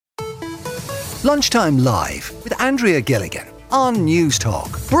Lunchtime Live with Andrea Gilligan on News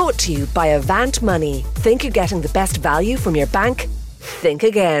Talk. Brought to you by Avant Money. Think you're getting the best value from your bank? Think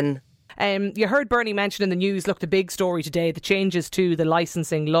again. You heard Bernie mention in the news, look, the big story today, the changes to the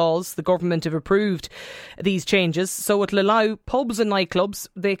licensing laws. The government have approved these changes, so it'll allow pubs and nightclubs,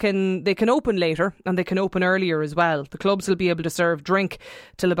 they can open later and they can open earlier as well. The clubs will be able to serve drink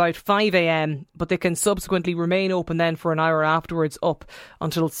till about 5 a.m, but they can subsequently remain open then for an hour afterwards up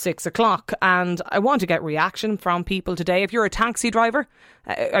until 6 o'clock. And I want to get reaction from people today. If you're a taxi driver,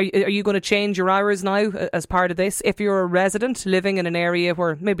 are you going to change your hours now as part of this? If you're a resident living in an area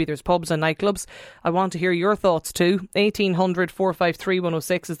where maybe there's pubs and nightclubs, I want to hear your thoughts too. 1800 453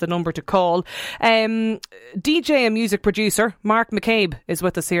 106 is the number to call. DJ and music producer Mark McCabe is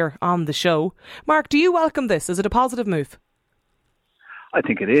with us here on the show. Mark, do you welcome this? Is it a positive move? I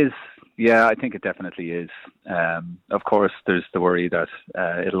think it is. Yeah, I think it definitely is. Of course, there's the worry that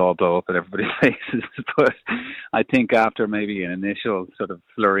it'll all blow up in everybody's faces. But I think after maybe an initial sort of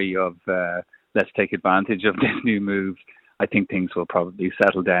flurry of let's take advantage of this new move, I think things will probably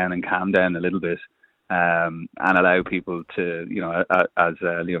settle down and calm down a little bit and allow people to, you know, as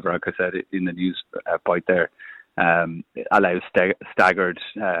Leo Varadkar said in the news bite there, allow staggered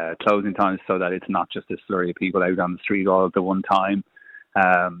closing times so that it's not just this flurry of people out on the street all at the one time.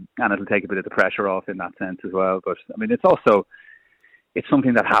 And it'll take a bit of the pressure off in that sense as well. But I mean, it's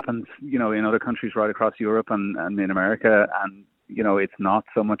something that happens, you know, in other countries right across Europe and in America, and you know, it's not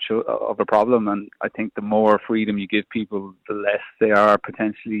so much of a problem. And I think the more freedom you give people, the less they are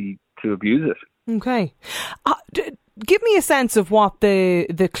potentially to abuse it. Okay. Give me a sense of what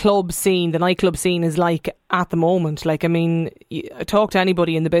the club scene, the nightclub scene is like at the moment. Like, I mean, talk to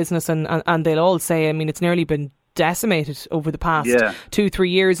anybody in the business and they'll all say, I mean, it's nearly been decimated over the past 2-3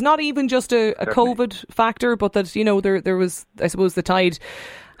 years. Not even just a COVID factor, but that, you know, there was, I suppose the tide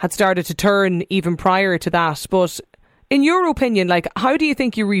had started to turn even prior to that. But in your opinion, like, how do you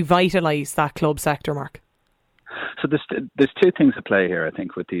think you revitalise that club sector, Mark? So there's two things at play here, I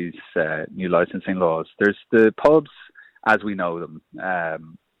think, with these new licensing laws. There's the pubs as we know them.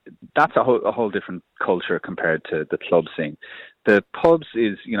 That's a whole different culture compared to the club scene. The pubs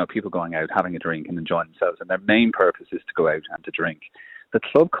is, you know, people going out, having a drink and enjoying themselves, and their main purpose is to go out and to drink. The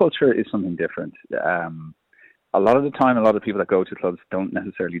club culture is something different. A lot of the time, a lot of people that go to clubs don't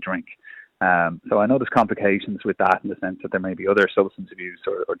necessarily drink. So I know there's complications with that in the sense that there may be other substance abuse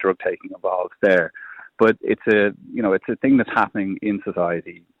or drug taking involved there. But it's a thing that's happening in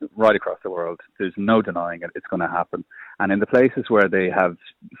society right across the world. There's no denying it. It's going to happen. And in the places where they have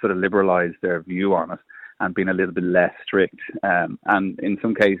sort of liberalised their view on it and been a little bit less strict, and in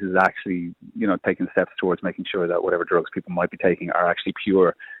some cases actually, you know, taking steps towards making sure that whatever drugs people might be taking are actually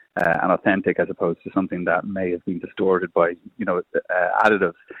pure and authentic, as opposed to something that may have been distorted by, you know,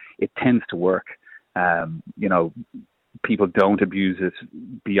 additives, it tends to work. You know, people don't abuse it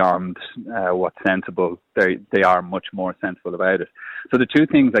beyond what's sensible. They are much more sensible about it. So the two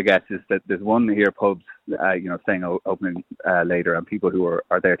things, I guess, is that there's one here, pubs, you know, staying opening later, and people who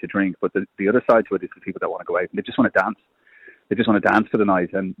are there to drink. But the other side to it is the people that want to go out and they just want to dance. They just want to dance for the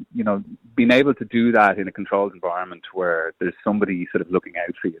night. And, you know, being able to do that in a controlled environment where there's somebody sort of looking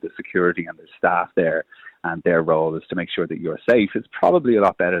out for you, there's security and there's staff there, and their role is to make sure that you're safe, is probably a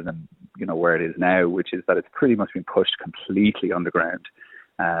lot better than, you know, where it is now, which is that it's pretty much been pushed completely underground.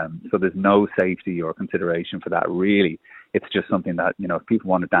 So there's no safety or consideration for that, really. It's just something that, you know, if people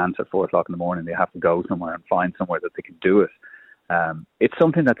want to dance at 4 o'clock in the morning, they have to go somewhere and find somewhere that they can do it. It's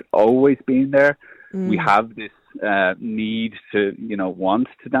something that's always been there. We have this need to, you know, want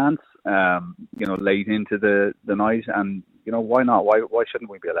to dance, you know, late into the night. And, you know, why not? Why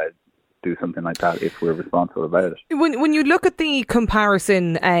shouldn't we be allowed to do something like that if we're responsible about it? When you look at the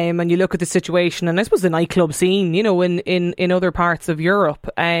comparison and you look at the situation, and I suppose the nightclub scene, you know, in other parts of Europe,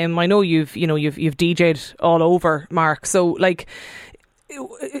 I know you've DJ'd all over, Mark. So, like,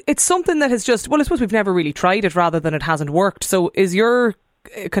 it's something that has just, well, I suppose we've never really tried it rather than it hasn't worked. So is your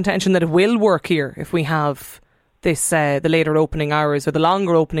contention that it will work here if we have this, the later opening hours or the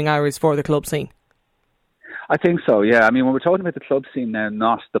longer opening hours for the club scene? I think so, yeah. I mean, when we're talking about the club scene now,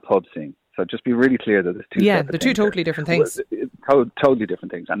 not the pub scene. So just be really clear that there's two they're two totally different things. Totally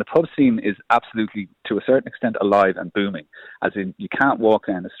different things. And the pub scene is absolutely, to a certain extent, alive and booming. As in, you can't walk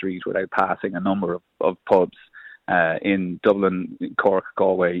down the street without passing a number of pubs in Dublin, Cork,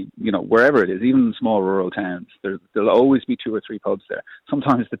 Galway, wherever it is, even small rural towns, there'll always be 2 or 3 pubs there.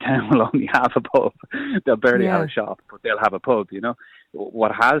 Sometimes the town will only have a pub. They'll barely have a shop, but they'll have a pub,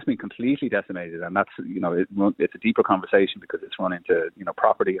 What has been completely decimated, and that's, it's a deeper conversation because it's run into,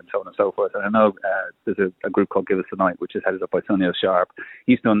 property and so on and so forth. And I know there's a group called Give Us the Night, which is headed up by Sunil Sharp.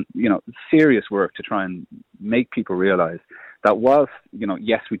 He's done, serious work to try and make people realise that whilst,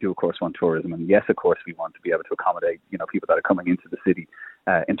 yes, we do, of course, want tourism, and yes, of course, we want to be able to accommodate, people that are coming into the city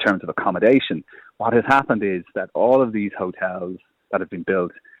in terms of accommodation. What has happened is that all of these hotels that have been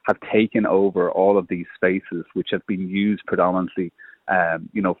built have taken over all of these spaces, which have been used predominantly,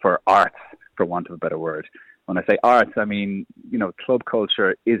 for arts, for want of a better word. When I say arts, I mean, club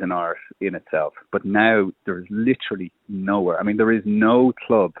culture is an art in itself, but now there is literally nowhere. I mean, there is no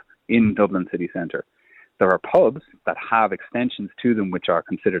club in Dublin city centre. There are pubs that have extensions to them which are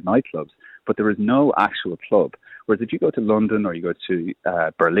considered nightclubs, but there is no actual club. Whereas if you go to London or you go to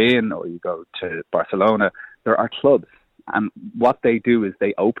Berlin or you go to Barcelona, there are clubs. And what they do is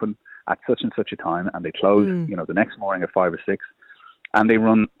they open at such and such a time and they close, the next morning at 5 or 6, and they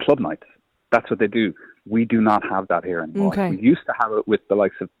run club nights. That's what they do. We do not have that here anymore. Okay. We used to have it with the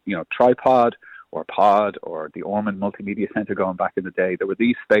likes of, Tripod or Pod or the Ormond Multimedia Centre going back in the day. There were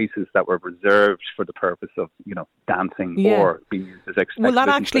these spaces that were reserved for the purpose of, dancing or being used as exhibition. Will that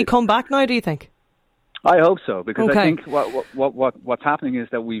actually come back now, do you think? I hope so, because I think what's happening is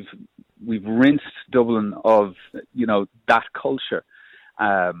that we've rinsed Dublin of, that culture.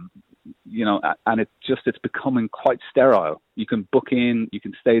 And it's becoming quite sterile. You can book in, you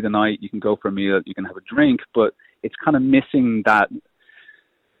can stay the night, you can go for a meal, you can have a drink, but it's kind of missing that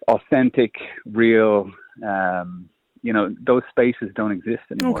authentic, real, those spaces don't exist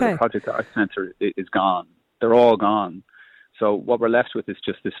anymore. Okay. The Project Arts Centre is gone. They're all gone. So what we're left with is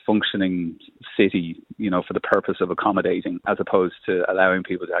just this functioning city, for the purpose of accommodating, as opposed to allowing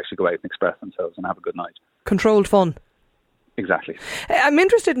people to actually go out and express themselves and have a good night. Controlled fun. Exactly. I'm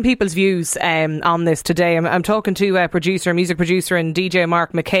interested in people's views on this today. I'm talking to music producer and DJ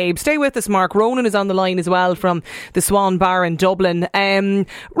Mark McCabe. Stay with us, Mark. Ronan is on the line as well from the Swan Bar in Dublin.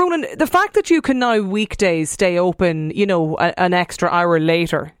 Ronan, the fact that you can now weekdays stay open, an extra hour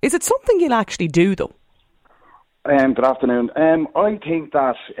later, is it something you'll actually do though? Good afternoon. I think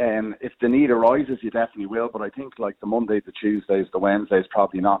that if the need arises, you definitely will. But I think like the Mondays, the Tuesdays, the Wednesdays,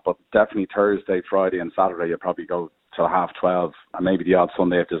 probably not. But definitely Thursday, Friday, and Saturday, you'll probably go till 12:30, and maybe the odd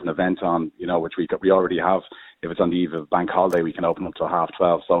Sunday if there's an event on, which we already have. If it's on the eve of bank holiday, we can open up till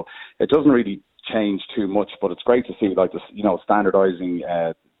 12:30. So it doesn't really change too much. But it's great to see like this, standardising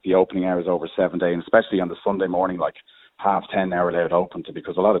the opening hours over 7 days, and especially on the Sunday morning, like 10:30 now allowed open to,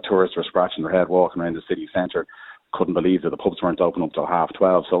 because a lot of tourists were scratching their head walking around the city centre, couldn't believe that the pubs weren't open up till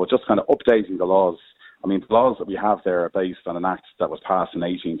 12:30. So it's just kind of updating the laws. I mean, the laws that we have there are based on an act that was passed in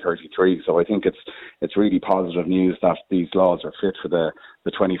 1833. So I think it's really positive news that these laws are fit for the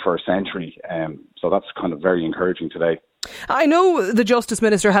 21st century. So that's kind of very encouraging today. I know the Justice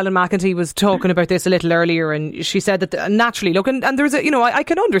Minister Helen McEntee was talking about this a little earlier, and she said that naturally, look, and there's I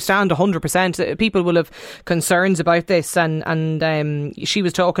can understand 100% people will have concerns about this, and she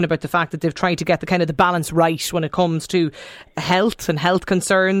was talking about the fact that they've tried to get the kind of the balance right when it comes to health and health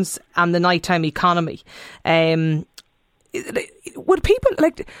concerns and the nighttime economy. Would people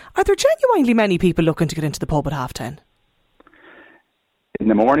are there genuinely many people looking to get into the pub at 10:30? In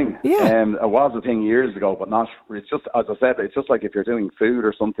the morning, yeah. It was a thing years ago, but not. It's just, as I said, it's just like if you're doing food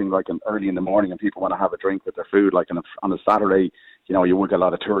or something like early in the morning, and people want to have a drink with their food, like on a Saturday, you would get a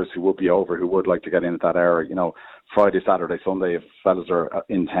lot of tourists who would be over, who would like to get in at that hour. Friday, Saturday, Sunday, if fellas are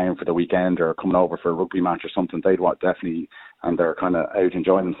in town for the weekend or coming over for a rugby match or something, they'd want definitely, and they're kind of out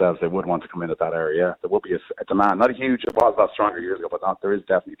enjoying themselves, they would want to come in at that hour. Yeah, there would be a demand, not a huge. It was a lot stronger years ago, but there is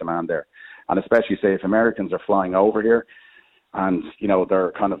definitely demand there, and especially say if Americans are flying over here. And,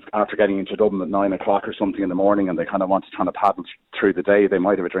 they're kind of, after getting into Dublin at 9 o'clock or something in the morning, and they kind of want to try to paddle through the day, they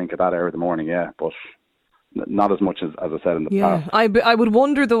might have a drink at that hour of the morning, yeah. But not as much as I said in the past. I would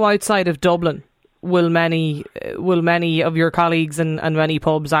wonder, though, outside of Dublin, will many of your colleagues and many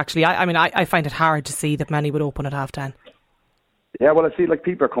pubs actually, I find it hard to see that many would open at 10:30. Yeah, well, I see like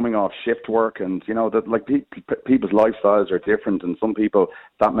people are coming off shift work, and that like people's lifestyles are different, and some people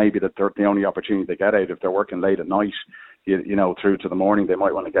that may be that they're the only opportunity they get out if they're working late at night. Through to the morning, they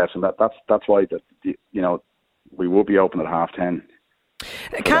might want to get, and that's why we will be open at 10:30.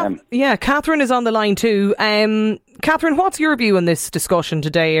 Catherine is on the line too. Catherine, what's your view on this discussion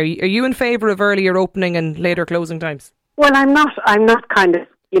today? Are you in favour of earlier opening and later closing times? Well, I'm not kind of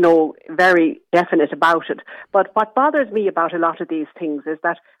very definite about it. But what bothers me about a lot of these things is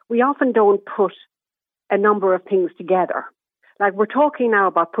that we often don't put a number of things together. Like we're talking now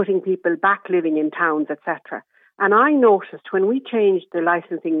about putting people back living in towns, etc. And I noticed when we changed the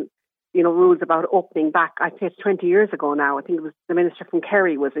licensing, rules about opening back, I think it's 20 years ago now, I think it was the Minister from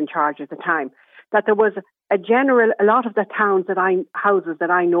Kerry was in charge at the time, that there was a lot of the houses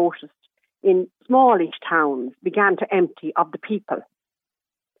that I noticed in smallish towns began to empty of the people.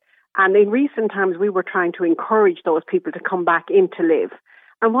 And in recent times, we were trying to encourage those people to come back in to live.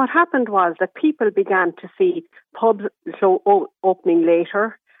 And what happened was that people began to see pubs opening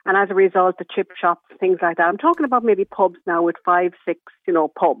later. And as a result, the chip shops, things like that. I'm talking about maybe pubs now with 5, 6,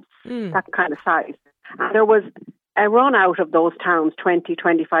 pubs, that kind of size. And there was a run out of those towns 20,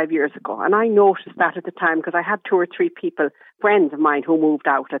 25 years ago. And I noticed that at the time because I had 2 or 3 people, friends of mine, who moved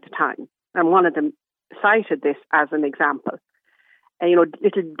out at the time. And one of them cited this as an example. Little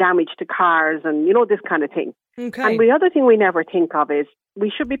damage to cars and, this kind of thing. Okay. And the other thing we never think of is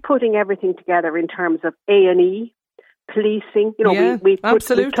we should be putting everything together in terms of A&E, policing. We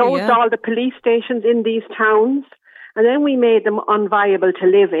closed all the police stations in these towns and then we made them unviable to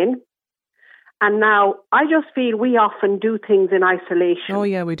live in. And now I just feel we often do things in isolation. Oh,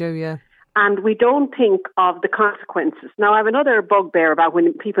 yeah, we do, yeah. And we don't think of the consequences. Now, I have another bugbear about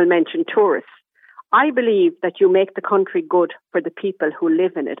when people mention tourists. I believe that you make the country good for the people who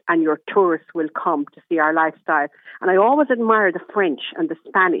live in it and your tourists will come to see our lifestyle. And I always admire the French and the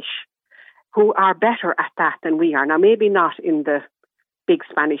Spanish who are better at that than we are. Now, maybe not in the big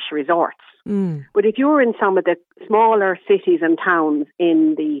Spanish resorts, but if you're in some of the smaller cities and towns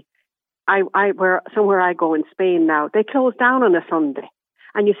somewhere I go in Spain now, they close down on a Sunday.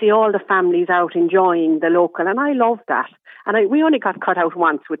 And you see all the families out enjoying the local. And I love that. And we only got cut out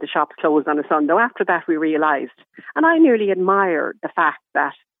once with the shops closed on a Sunday. After that, we realised. And I nearly admire the fact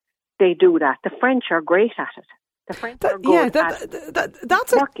that they do that. The French are great at it. The French are good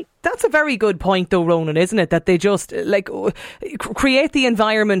that's a very good point, though, Ronan, isn't it? That they just create the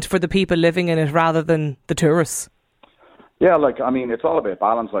environment for the people living in it rather than the tourists. Yeah, it's all about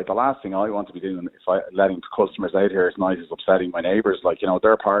balance. The last thing I want to be doing if letting customers out here at night is upsetting my neighbours.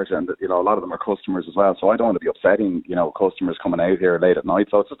 They're part and, a lot of them are customers as well. So I don't want to be upsetting, customers coming out here late at night.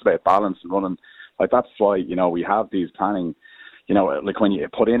 So it's just about balance and running. That's why, we have these planning, when you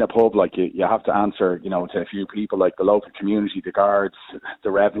put in a pub, you have to answer, to a few people, the local community, the guards,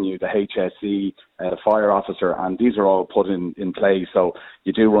 the revenue, the HSE, the fire officer, and these are all put in place. So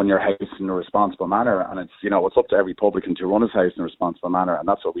you do run your house in a responsible manner, and it's, it's up to every publican to run his house in a responsible manner, and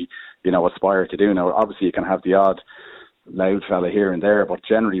that's what we, aspire to do. Now, obviously, you can have the odd loud fella here and there, but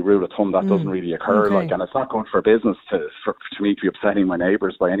generally, rule of thumb, that doesn't really occur. Okay. And it's not good for business for me to be upsetting my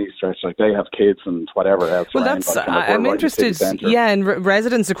neighbours by any stretch. They have kids and whatever else. Well, I'm interested, in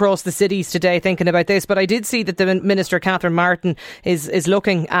residents across the cities today thinking about this. But I did see that the Minister Catherine Martin is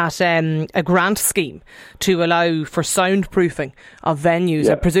looking at a grant scheme to allow for soundproofing of venues.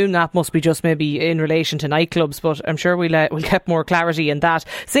 Yeah. I presume that must be just maybe in relation to nightclubs, but I'm sure we'll get more clarity in that.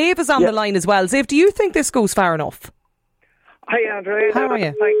 Zav is on the line as well. Zav, do you think this goes far enough? Hi, Andrea. How are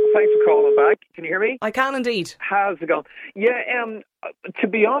you? Thanks for calling back. Can you hear me? I can indeed. How's it going? Yeah. To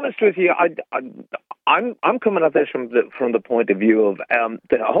be honest with you, I'm coming at this from the point of view of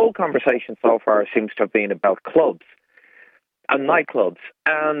the whole conversation so far seems to have been about clubs and nightclubs,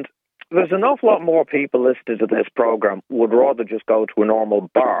 and there's an awful lot more people listening to this program would rather just go to a normal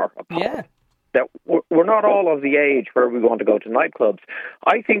bar, a pub. Yeah. That we're not all of the age where we want to go to nightclubs.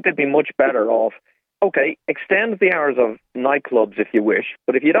 I think they'd be much better off. Okay, extend the hours of nightclubs if you wish,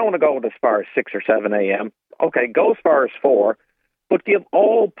 but if you don't want to go as far as 6 or 7 a.m., okay, go as far as 4, but give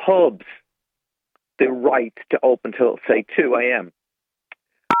all pubs the right to open till, say, 2 a.m.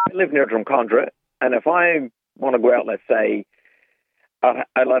 I live near Drumcondra, and if I want to go out, let's say, at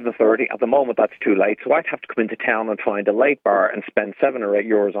 11:30, at the moment that's too late, so I'd have to come into town and find a late bar and spend €7 or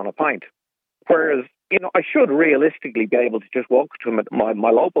 €8 on a pint. Whereas, I should realistically be able to just walk to my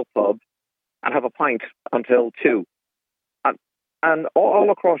local pub and have a pint until 2. And all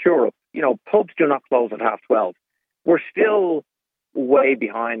across Europe, pubs do not close at 12:30. We're still way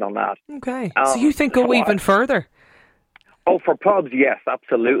behind on that. Okay. So you think go even further? Oh, for pubs, yes,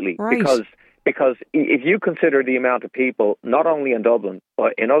 absolutely. Right. Because if you consider the amount of people, not only in Dublin,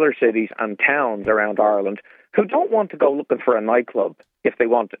 but in other cities and towns around Ireland, who don't want to go looking for a nightclub if they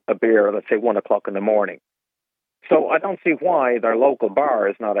want a beer, let's say 1 o'clock in the morning. So I don't see why their local bar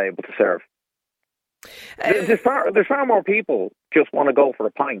is not able to serve. There's far more people just want to go for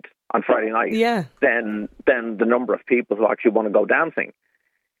a pint on Friday night than the number of people who actually want to go dancing.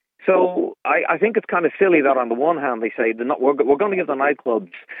 So I think it's kind of silly that on the one hand they say we're going to give the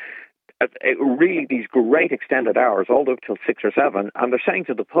nightclubs really these great extended hours, all the way up till 6 or 7, and they're saying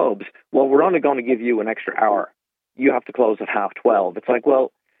to the pubs, well, we're only going to give you an extra hour. You have to close at 12:30. It's like,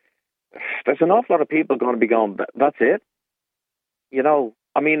 well, there's an awful lot of people going to be going, that's it? You know,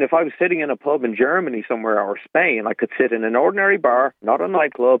 I mean, if I was sitting in a pub in Germany somewhere or Spain, I could sit in an ordinary bar, not a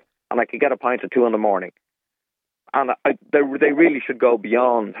nightclub, and I could get a pint at 2 a.m. And they really should go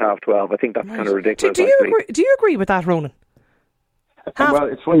beyond 12:30. I think that's kind of ridiculous. Do you agree with that, Ronan? Well,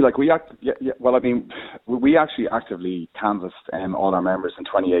 it's funny. Like we actually actively canvassed all our members in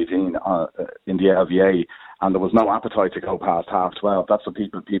 2018 in the LVA, and there was no appetite to go past 12:30. That's what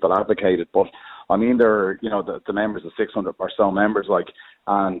people advocated. But I mean, there, you know, the members of 600 or so members, like,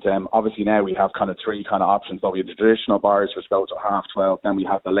 and obviously now we have kind of three kind of options. So we have the traditional bars which go to 12:30, then we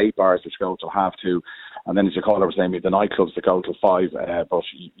have the late bars which go to 2:30, and then as your caller was saying, we have the nightclubs that go till 5. But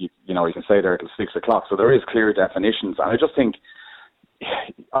you know, you can stay there till 6 o'clock. So there is clear definitions, and I just think.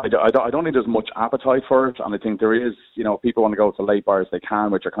 I don't think there's much appetite for it, and I think there is, you know, people want to go to late bars, they can,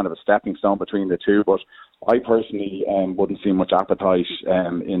 which are kind of a stepping stone between the two, but I personally wouldn't see much appetite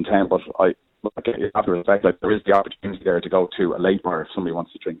in town, but I have to respect, like, there is the opportunity there to go to a late bar if somebody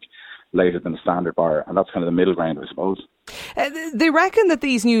wants to drink later than a standard bar, and that's kind of the middle ground, I suppose. They reckon that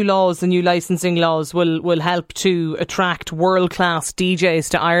these new laws, the new licensing laws, will help to attract world-class DJs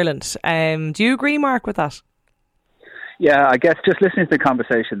to Ireland. Do you agree, Mark, with that? Yeah, I guess just listening to the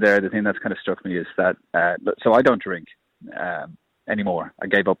conversation there, the thing that's kind of struck me is that, so I don't drink anymore. I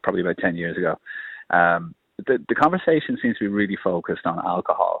gave up probably about 10 years ago. The conversation seems to be really focused on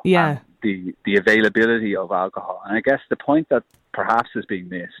alcohol. Yeah. And the availability of alcohol. And I guess the point that perhaps is being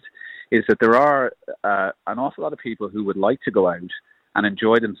missed is that there are an awful lot of people who would like to go out and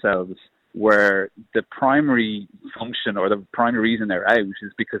enjoy themselves, where the primary function or the primary reason they're out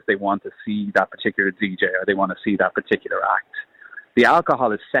is because they want to see that particular DJ or they want to see that particular act. The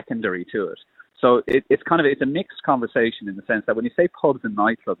alcohol is secondary to it. So it's a mixed conversation in the sense that when you say pubs and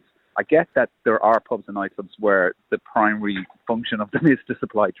nightclubs, I get that there are pubs and nightclubs where the primary function of them is to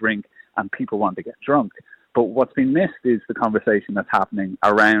supply drink and people want to get drunk. But what's been missed is the conversation that's happening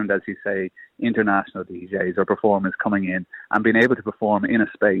around, as you say, international DJs or performers coming in and being able to perform in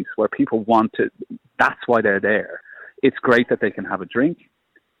a space where people want to. That's why they're there. It's great that they can have a drink,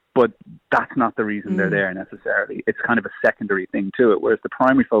 but that's not the reason they're there necessarily. It's kind of a secondary thing to it, whereas the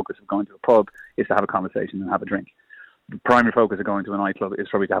primary focus of going to a pub is to have a conversation and have a drink. The primary focus of going to a nightclub is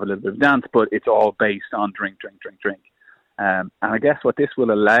probably to have a little bit of dance, but it's all based on drink. And I guess what this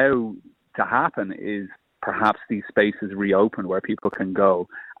will allow to happen is perhaps these spaces reopen where people can go,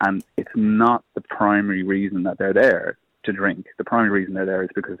 and it's not the primary reason that they're there to drink. The primary reason they're there is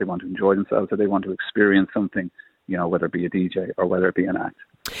because they want to enjoy themselves or they want to experience something, you know, whether it be a DJ or whether it be an act.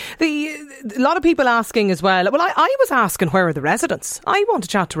 A lot of people asking as well. Well, I was asking, where are the residents? I want to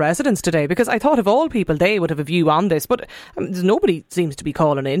chat to residents today because I thought of all people, they would have a view on this, but nobody seems to be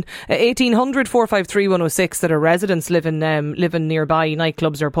calling in. 1800 453 106 that are residents living nearby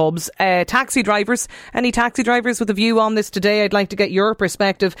nightclubs or pubs. Taxi drivers, any taxi drivers with a view on this today? I'd like to get your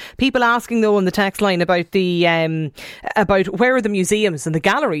perspective. People asking though on the text line about about where are the museums and the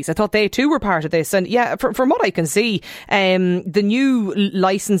galleries. I thought they too were part of this, and yeah, from what I can see, the new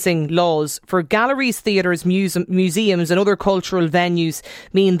licensing laws for galleries, theatres, museums and other cultural venues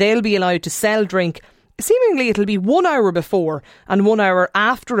mean they'll be allowed to sell drink. Seemingly it'll be 1 hour before and 1 hour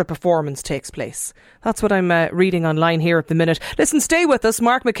after a performance takes place. That's what I'm reading online here at the minute. Listen, stay with us.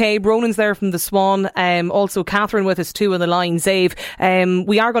 Mark McCabe, Ronan's there from the Swan. Also Catherine with us too on the line, Zave.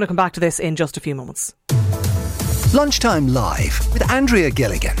 We are going to come back to this in just a few moments. Lunchtime Live with Andrea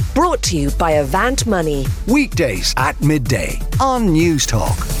Gilligan. Brought to you by Avant Money. Weekdays at midday on News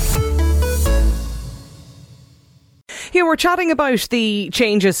Talk. Here we're chatting about the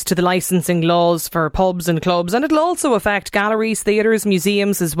changes to the licensing laws for pubs and clubs, and it'll also affect galleries, theatres,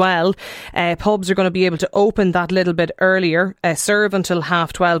 museums as well. Pubs are going to be able to open that little bit earlier, serve until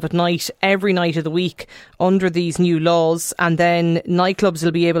 12:30 at night, every night of the week under these new laws, and then nightclubs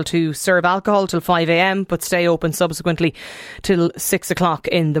will be able to serve alcohol till 5 a.m, but stay open subsequently till 6 o'clock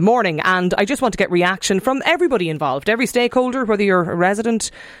in the morning. And I just want to get reaction from everybody involved, every stakeholder, whether you're a resident,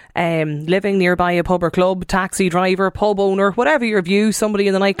 living nearby a pub or club, taxi driver, pub owner, whatever your view, somebody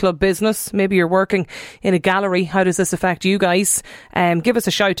in the nightclub business, maybe you're working in a gallery. How does this affect you guys? Give us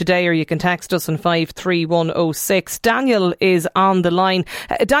a shout today, or you can text us on 53106. Daniel is on the line.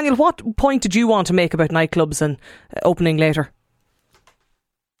 Daniel, what point did you want to make about nightclubs and opening later?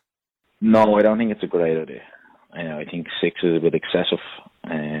 No, I don't think it's a great idea. I think 6 is a bit excessive.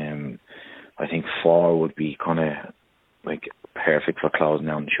 I think 4 would be kind of like perfect for closing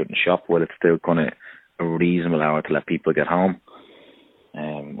down and shutting shop, while it's still kind of a reasonable hour to let people get home.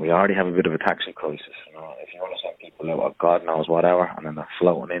 we already have a bit of a taxi crisis. You know, if you want to send people out at God knows what hour, and then they're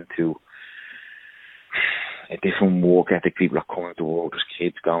floating into a different work ethic, people are coming to work, there's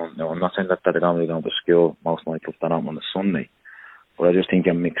kids going. No, I'm not saying that they're going to school. Most nightclubs don't open on a Sunday. But I just think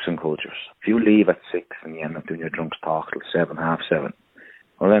you're mixing cultures. If you leave at 6 and you end up doing your drunks talk till 7, half 7,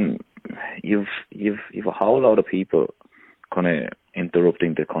 well then you've a whole lot of people kind of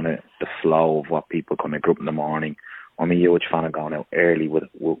interrupting the flow of what people kind of grew up in the morning. I'm a huge fan of going out early with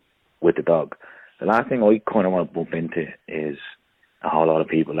the dog. The last thing I kind of want to bump into is a whole lot of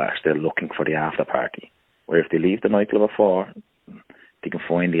people that are still looking for the after party. Where if they leave the nightclub at 4, they can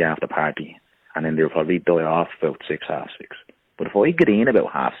find the after party, and then they'll probably die off about 6, half 6. But if I get in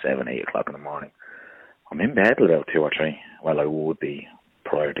about half 7, 8 o'clock in the morning, I'm in bed till about 2 or 3. Well, I would be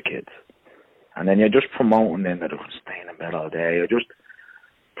prior to kids. And then you're just promoting them that they're staying in bed all day.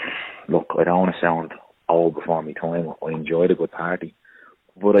 Look, I don't want to sound old before my time. I enjoyed a good party.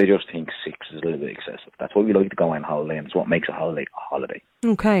 But I just think 6 is a little bit excessive. That's why we like to go on holiday, and it's what makes a holiday a holiday.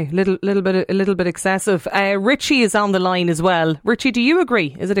 Okay, a little bit excessive. Richie is on the line as well. Richie, do you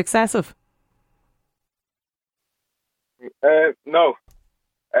agree? Is it excessive? No,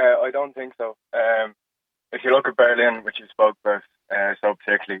 I don't think so. If you look at Berlin, which you spoke about so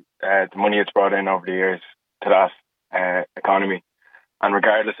particularly, the money it's brought in over the years to that economy, and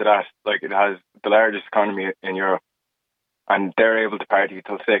regardless of that, like, it has the largest economy in Europe, and they're able to party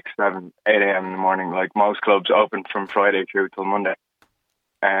till 6, 7, 8 a.m. in the morning. Like, most clubs open from Friday through till Monday.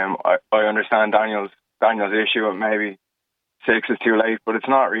 I understand Daniel's issue of maybe 6 is too late, but it's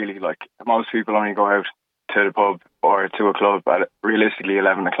not really. Like, most people only go out to the pub or to a club at realistically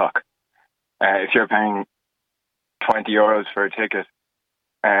 11 o'clock. If you're paying €20 for a ticket,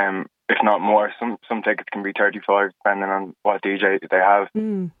 if not more, some tickets can be 35 depending on what DJ they have.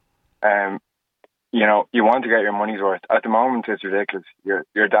 You know, you want to get your money's worth. At the moment, it's ridiculous.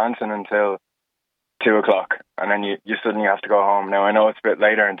 You're dancing until 2 o'clock, and then you suddenly have to go home. Now, I know it's a bit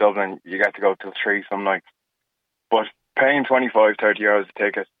later in Dublin. You get to go till 3 some nights, but paying 25, 30 euros a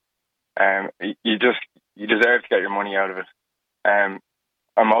ticket, you deserve to get your money out of it. And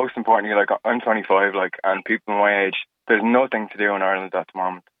most importantly, like, I'm 25, like, and people my age, there's nothing to do in Ireland at the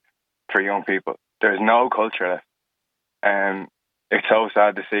moment for young people. There's no culture left. It's so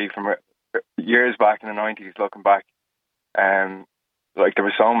sad to see from years back in the 90s, looking back, like, there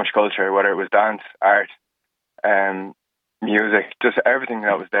was so much culture, whether it was dance, art, music, just everything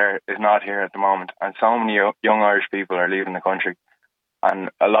that was there is not here at the moment. And so many young Irish people are leaving the country, and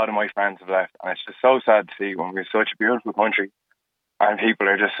a lot of my friends have left. And it's just so sad to see when we're such a beautiful country and people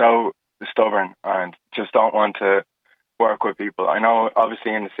are just so stubborn and just don't want to work with people. I know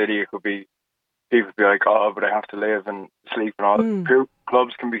obviously in the city it could be, people be like, oh, but I have to live and sleep and all.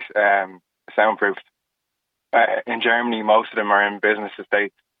 Clubs can be soundproofed. In Germany, most of them are in business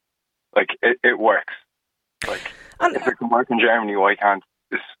estates. Like, it works. Like, if it can work in Germany, why can't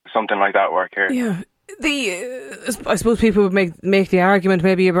something like that work here? Yeah. I suppose people would make the argument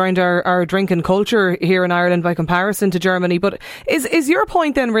maybe around our drinking culture here in Ireland by comparison to Germany. But is your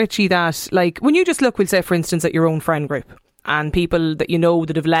point then, Richie, that, like, when you just look, we'll say, for instance, at your own friend group and people that you know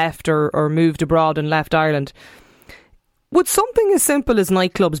that have left or moved abroad and left Ireland, would something as simple as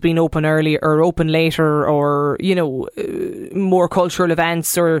nightclubs being open early or open later, or, you know, more cultural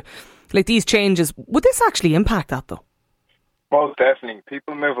events, or like these changes, would this actually impact that though? Most definitely.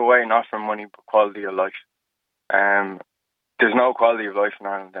 People move away not from money but quality of life. There's no quality of life in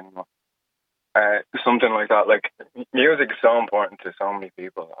Ireland anymore. Something like that, like, music is so important to so many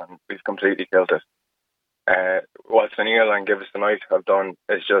people, and we've completely killed it. What Sunil and Give Us the Night have done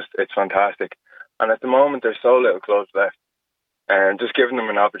is it's fantastic. And at the moment, there's so little clubs left, and just giving them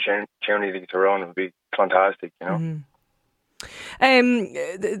an opportunity to run would be fantastic, you know.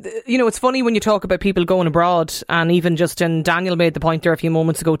 You know, it's funny when you talk about people going abroad, and even and Daniel made the point there a few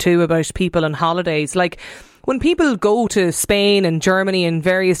moments ago too about people on holidays. Like, when people go to Spain and Germany and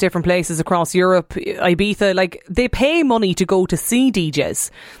various different places across Europe, Ibiza, like, they pay money to go to see DJs.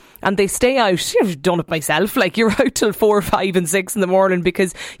 And they stay out. I've done it myself. Like, you're out till 4, 5 and 6 in the morning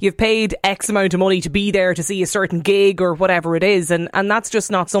because you've paid X amount of money to be there to see a certain gig or whatever it is. And that's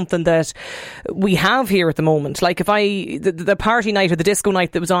just not something that we have here at the moment. Like, if the party night or the disco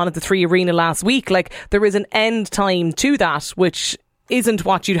night that was on at the 3 Arena last week, like, there is an end time to that, which isn't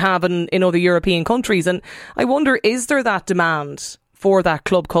what you'd have in other European countries. And I wonder, is there that demand for that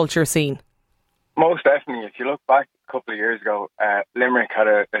club culture scene? Most definitely. If you look back a couple of years ago, Limerick had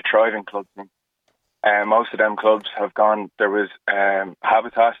a thriving club scene. Most of them clubs have gone. There was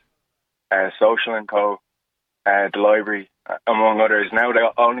Habitat, Social & Co, the Library, among others. Now they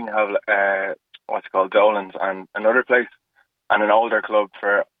only have what's called Dolan's and another place. and an older club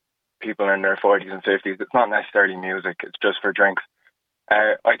for people in their 40s and 50s. It's not necessarily music, it's just for drinks.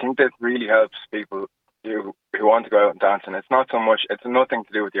 I think that really helps people who want to go out and dance, and it's nothing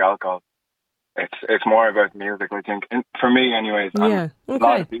to do with the alcohol. It's more about music, I think. And for me, anyways, yeah, okay. A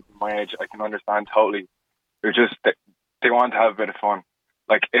lot of people my age, I can understand totally. They're just they want to have a bit of fun.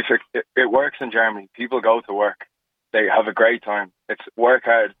 Like if it works in Germany, people go to work, they have a great time. It's work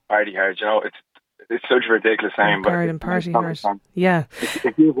hard, party hard. You know, it's such a ridiculous saying, but and party hard. Yeah.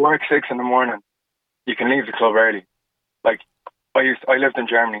 If you work 6 a.m, you can leave the club early. Like I lived in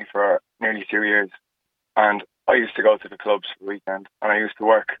Germany for nearly 2 years, and I used to go to the clubs for the weekend, and I used to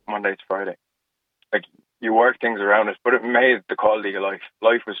work Monday to Friday. Like, you work things around it, but it made the quality of life.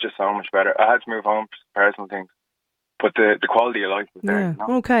 Life was just so much better. I had to move home for personal things, but the quality of life was there. Yeah. You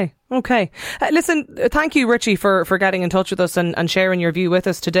know? Okay. Listen, thank you, Richie, for getting in touch with us and sharing your view with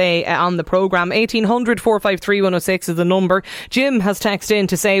us today on the programme. 1800 453 106 is the number. Jim has texted in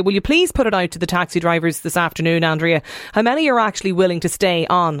to say, will you please put it out to the taxi drivers this afternoon, Andrea? How many are actually willing to stay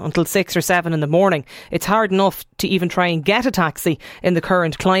on until 6 or 7 in the morning? It's hard enough to even try and get a taxi in the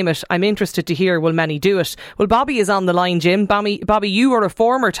current climate. I'm interested to hear, will many do it? Well, Bobby is on the line, Jim. Bobby, you are a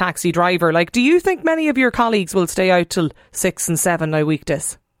former taxi driver. Like, do you think many of your colleagues will stay out till 6 and 7 now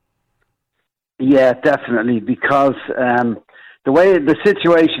weekdays? Yeah, definitely, because the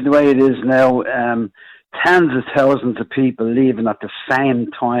situation the way it is now, tens of thousands of people leaving at the same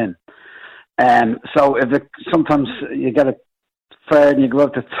time. So sometimes you get a fare and you go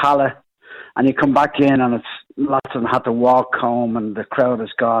up to Tala and you come back in and it's lots of them had to walk home and the crowd is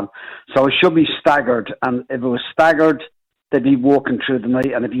gone. So it should be staggered, and if it was staggered, they'd be walking through the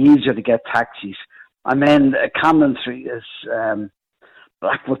night and it'd be easier to get taxis. I mean, Camden Street is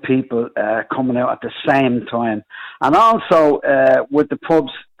black with people coming out at the same time. And also, with the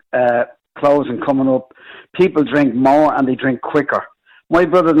pubs closing, coming up, people drink more and they drink quicker. My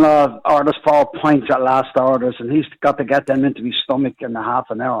brother-in-law orders 4 pints at last orders, and he's got to get them into his stomach in a half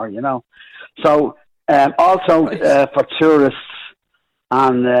an hour, you know. So, also for tourists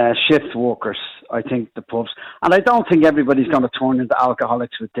and shift workers, I think the pubs. And I don't think everybody's going to turn into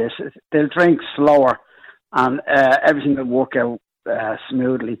alcoholics with this. They'll drink slower and everything will work out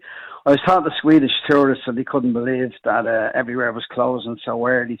smoothly. I was talking to Swedish tourists and they couldn't believe that everywhere was closing so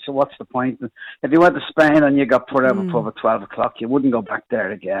early. So what's the point? If you went to Spain and you got put out of a pub at 12 o'clock, you wouldn't go back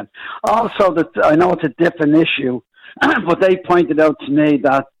there again. Also, that I know it's a different issue, but they pointed out to me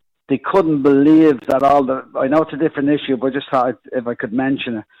that they couldn't believe that I know it's a different issue, but I just thought if I could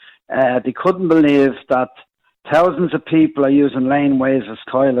mention it, they couldn't believe that thousands of people are using laneways as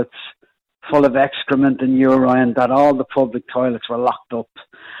toilets full of excrement and urine, that all the public toilets were locked up.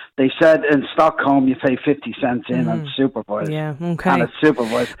 They said in Stockholm you pay 50 cents in and it's supervised. Yeah, okay. And it's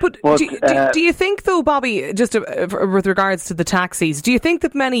supervised. But do you think, though, Bobby, just with regards to the taxis, do you think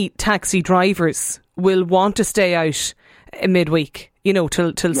that many taxi drivers will want to stay out midweek, you know,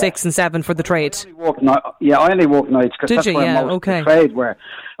 till 6 and 7 for the trade? I only work nights because that's where most of the trade were.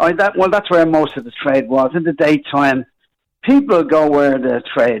 That's where most of the trade was. In the daytime, people go where the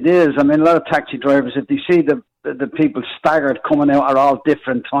trade is. I mean, a lot of taxi drivers, if they see the people staggered coming out at all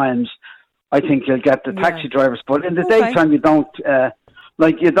different times, I think you'll get the taxi drivers. But in the daytime, you don't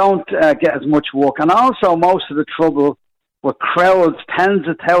get as much work. And also, most of the trouble with crowds, tens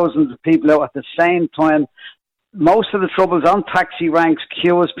of thousands of people out at the same time. Most of the trouble is on taxi ranks,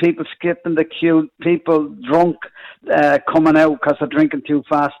 queues, people skipping the queue, people drunk coming out because they're drinking too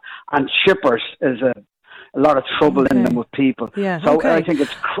fast, and shippers is a lot of trouble in them with people. Yeah, so I think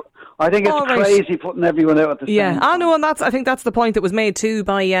it's crazy putting everyone out at the same time. I know, and I think that's the point that was made too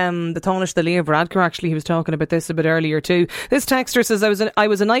by the Tánaiste the Leo Varadkar. Actually, he was talking about this a bit earlier too. This texter says, I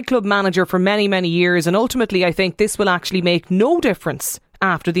was a nightclub manager for many, many years, and ultimately I think this will actually make no difference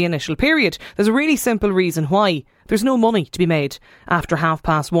after the initial period. There's a really simple reason why. There's no money to be made after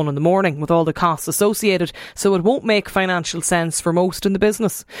 1:30 in the morning with all the costs associated, so it won't make financial sense for most in the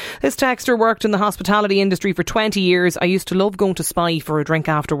business. This texter worked in the hospitality industry for 20 years. I used to love going to Spy for a drink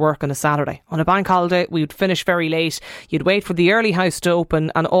after work on a Saturday. On a bank holiday, we would finish very late. You'd wait for the early house to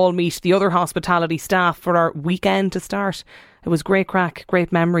open and all meet the other hospitality staff for our weekend to start. It was great crack,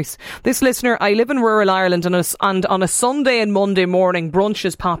 great memories. This listener, I live in rural Ireland and on a Sunday and Monday morning, brunch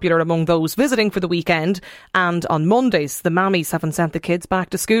is popular among those visiting for the weekend. And on Mondays, the mammies haven't sent the kids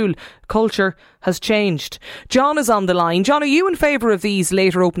back to school. Culture has changed. John is on the line. John, are you in favour of these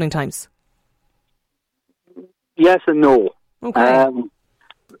later opening times? Yes and no. Okay.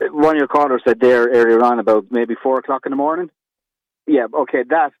 One of your callers said there earlier on about maybe 4 o'clock in the morning. Yeah, okay,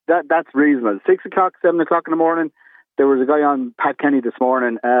 that's reasonable. 6 o'clock, 7 o'clock in the morning, there was a guy on Pat Kenny this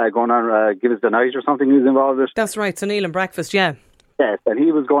morning going on Give Us the Night or something who's involved with it. That's right, Sunil and Breakfast, yeah. Yes, and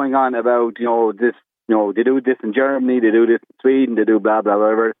he was going on about, this, they do this in Germany, they do this in Sweden, they do blah, blah,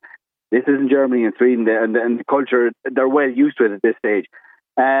 whatever. This isn't Germany and Sweden, and the culture, they're well used to it at this stage.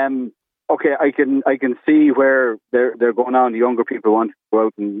 Okay, I can see where they're going on. The younger people want to go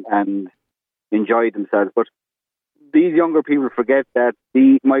out and enjoy themselves, but these younger people might forget that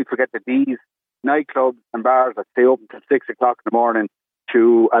these nightclubs and bars that stay open till 6 o'clock in the morning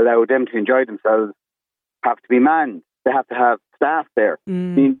to allow them to enjoy themselves have to be manned. They have to have staff there. I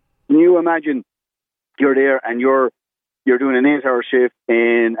mean, can you imagine you're there and you're doing an 8-hour shift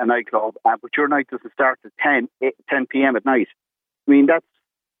in a nightclub, but your night doesn't start at 10 p.m. at night? Who's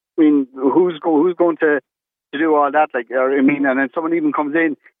going to do all that? And then someone even comes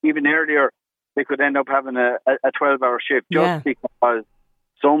in even earlier, they could end up having a 12-hour shift just because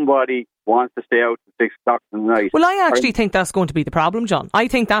somebody wants to stay out at 6 o'clock in the night. Well, I actually think that's going to be the problem, John. I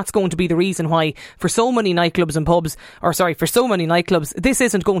think that's going to be the reason why for so many nightclubs, this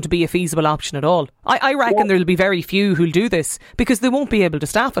isn't going to be a feasible option at all. I reckon there'll be very few who'll do this because they won't be able to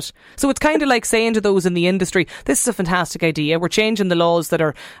staff it. So it's kind of like saying to those in the industry, this is a fantastic idea. We're changing the laws that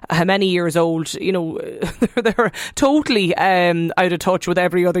are how many years old, they're totally out of touch with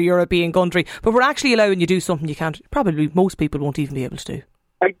every other European country, but we're actually allowing you to do something you can't, probably most people won't even be able to do.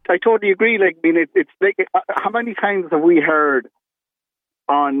 I totally agree. It's like, how many times have we heard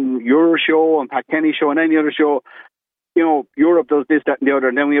on your show, on Pat Kenny's show, and any other show, Europe does this, that, and the other,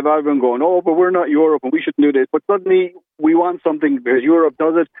 and then we have everyone going, oh, but we're not Europe and we shouldn't do this. But suddenly we want something because Europe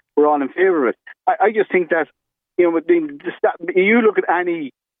does it, we're all in favour of it. I just think that, you look at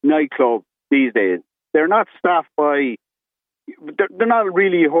any nightclub these days, they're not staffed by, they're not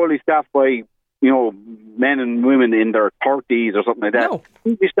really wholly staffed by, men and women in their 30s or something like that. No.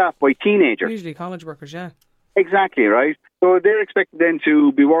 Usually staffed by teenagers. Usually college workers, yeah. Exactly, right? So they're expected then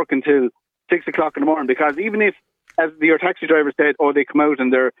to be working till 6 o'clock in the morning, because even if, as your taxi driver said, they come out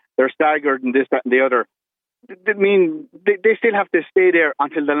and they're staggered and this, that and the other, they still have to stay there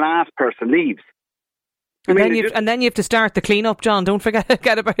until the last person leaves. And then you have to start the clean-up, John. Don't forget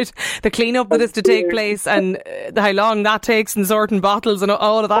about the clean-up that is to take place and how long that takes and sorting bottles and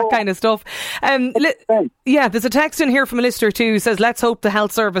all of that kind of stuff. There's a text in here from a listener too who says, let's hope the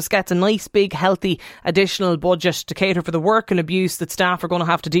health service gets a nice, big, healthy additional budget to cater for the work and abuse that staff are going to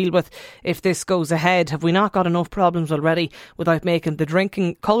have to deal with if this goes ahead. Have we not got enough problems already without making the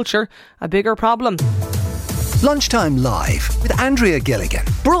drinking culture a bigger problem? Lunchtime Live with Andrea Gilligan.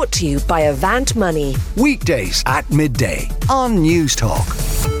 Brought to you by Avant Money. Weekdays at midday on News Talk.